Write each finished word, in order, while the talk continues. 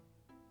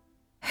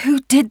Who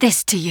did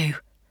this to you?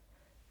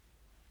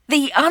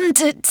 The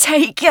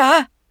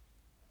Undertaker!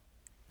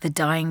 The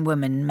dying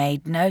woman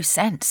made no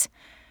sense.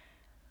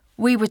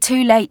 We were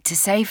too late to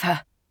save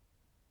her.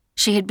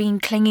 She had been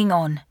clinging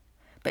on,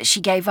 but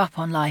she gave up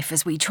on life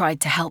as we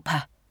tried to help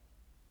her.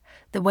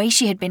 The way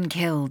she had been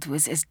killed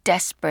was as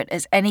desperate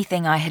as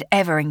anything I had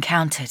ever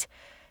encountered.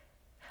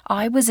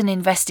 I was an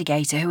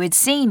investigator who had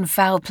seen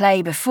foul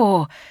play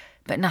before,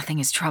 but nothing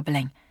as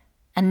troubling,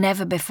 and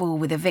never before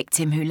with a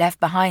victim who left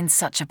behind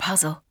such a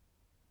puzzle.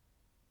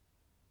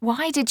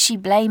 Why did she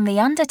blame the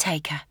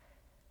Undertaker?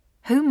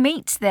 Who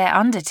meets their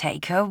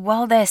Undertaker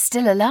while they're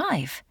still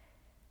alive?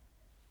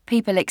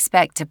 People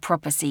expect a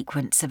proper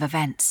sequence of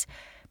events.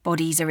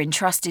 Bodies are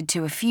entrusted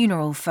to a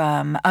funeral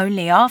firm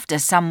only after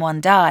someone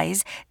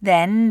dies,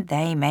 then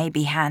they may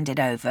be handed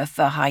over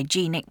for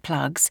hygienic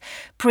plugs,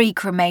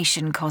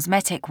 pre-cremation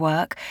cosmetic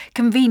work,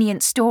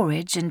 convenient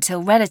storage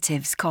until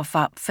relatives cough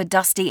up for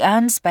dusty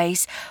urn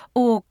space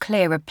or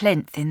clear a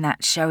plinth in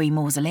that showy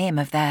mausoleum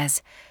of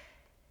theirs.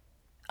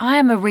 I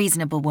am a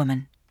reasonable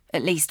woman,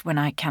 at least when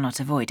I cannot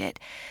avoid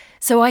it,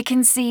 so I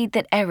concede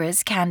that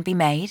errors can be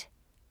made.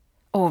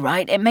 All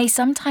right, it may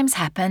sometimes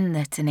happen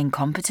that an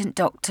incompetent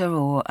doctor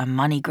or a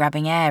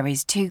money-grabbing heir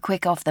is too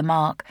quick off the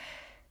mark.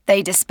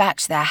 They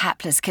dispatch their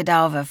hapless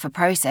cadaver for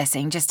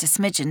processing just a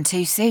smidgen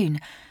too soon.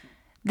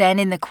 Then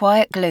in the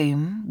quiet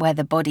gloom, where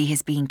the body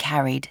has been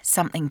carried,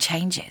 something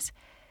changes.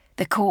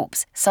 The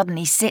corpse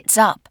suddenly sits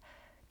up,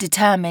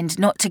 determined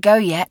not to go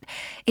yet.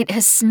 It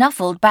has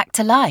snuffled back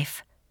to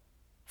life.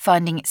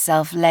 Finding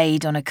itself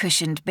laid on a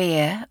cushioned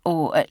bier,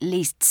 or at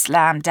least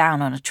slammed down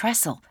on a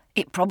trestle,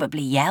 it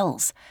probably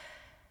yells.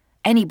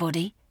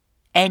 Anybody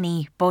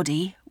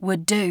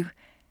would do.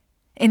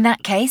 In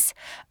that case,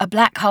 a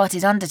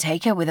black-hearted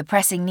undertaker with a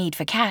pressing need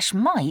for cash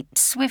might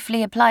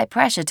swiftly apply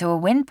pressure to a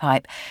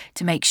windpipe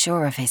to make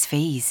sure of his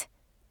fees.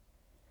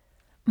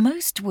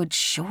 Most would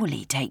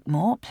surely take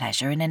more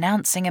pleasure in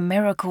announcing a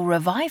miracle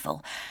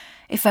revival,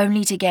 if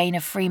only to gain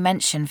a free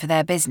mention for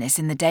their business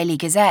in the Daily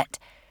Gazette.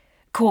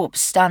 Corpse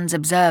stuns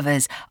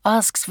observers,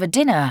 asks for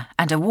dinner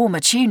and a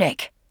warmer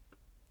tunic.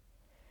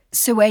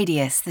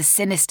 Suadius, the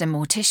sinister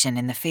mortician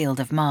in the Field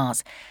of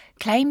Mars,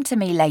 claimed to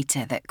me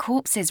later that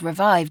corpses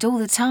revived all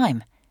the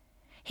time.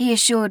 He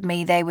assured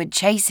me they would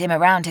chase him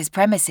around his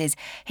premises,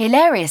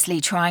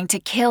 hilariously trying to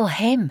kill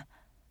him.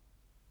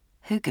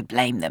 Who could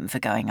blame them for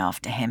going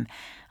after him?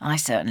 I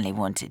certainly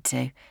wanted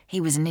to.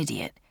 He was an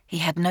idiot. He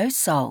had no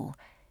soul.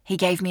 He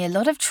gave me a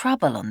lot of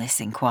trouble on this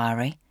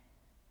inquiry.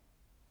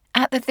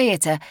 At the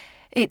theatre,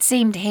 it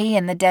seemed he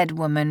and the dead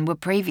woman were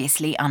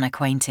previously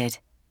unacquainted.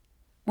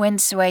 When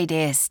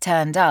Suadius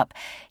turned up,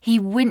 he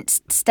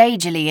winced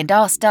stagily and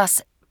asked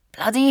us,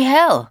 "Bloody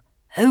hell,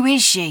 who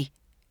is she?"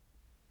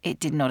 It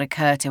did not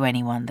occur to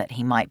anyone that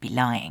he might be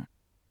lying.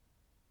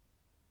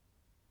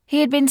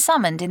 He had been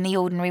summoned in the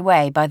ordinary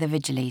way by the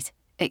Vigiles,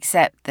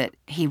 except that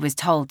he was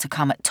told to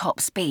come at top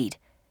speed.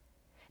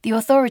 The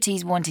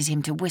authorities wanted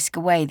him to whisk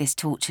away this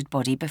tortured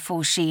body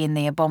before she, in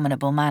the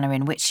abominable manner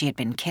in which she had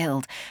been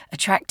killed,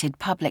 attracted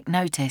public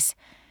notice.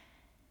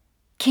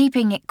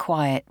 Keeping it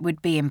quiet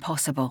would be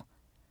impossible.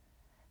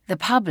 The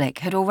public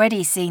had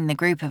already seen the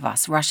group of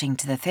us rushing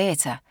to the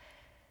theatre.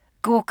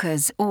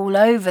 Gawkers all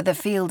over the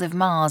Field of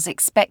Mars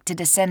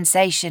expected a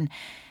sensation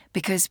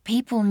because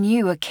people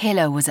knew a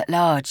killer was at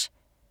large.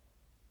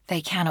 They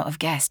cannot have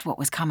guessed what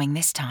was coming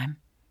this time.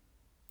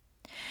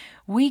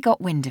 We got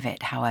wind of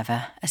it,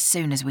 however, as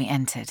soon as we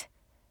entered.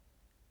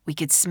 We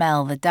could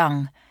smell the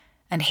dung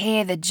and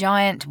hear the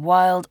giant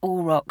wild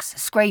aurochs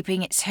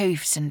scraping its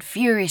hoofs and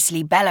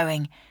furiously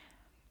bellowing.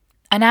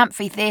 An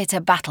amphitheatre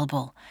battle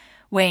bull,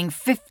 weighing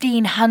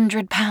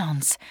 1,500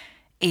 pounds,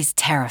 is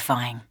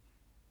terrifying.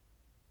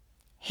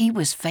 He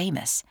was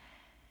famous.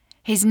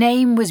 His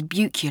name was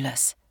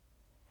Buculus.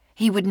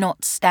 He would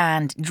not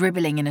stand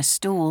dribbling in a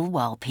stall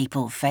while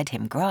people fed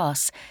him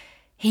grass.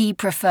 He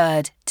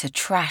preferred to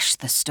trash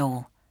the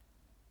stall.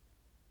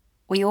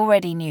 We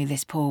already knew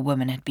this poor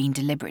woman had been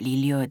deliberately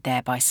lured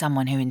there by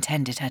someone who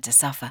intended her to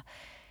suffer.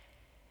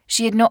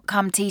 She had not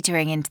come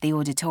teetering into the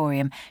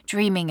auditorium,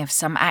 dreaming of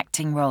some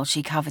acting role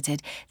she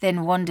coveted,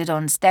 then wandered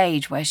on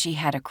stage where she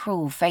had a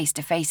cruel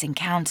face-to-face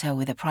encounter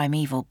with a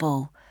primeval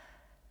bull.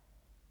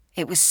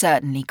 It was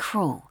certainly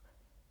cruel,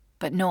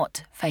 but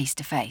not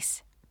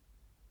face-to-face.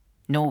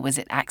 Nor was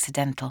it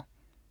accidental.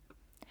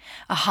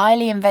 A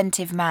highly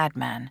inventive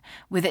madman,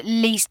 with at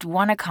least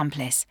one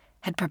accomplice,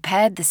 had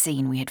prepared the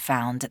scene we had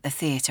found at the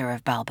Theatre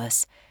of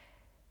Balbus.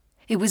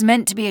 It was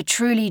meant to be a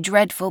truly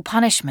dreadful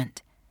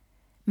punishment.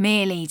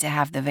 Merely to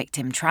have the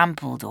victim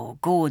trampled or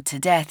gored to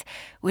death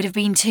would have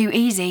been too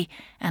easy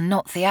and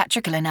not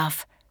theatrical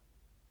enough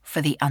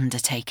for the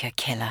Undertaker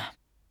killer.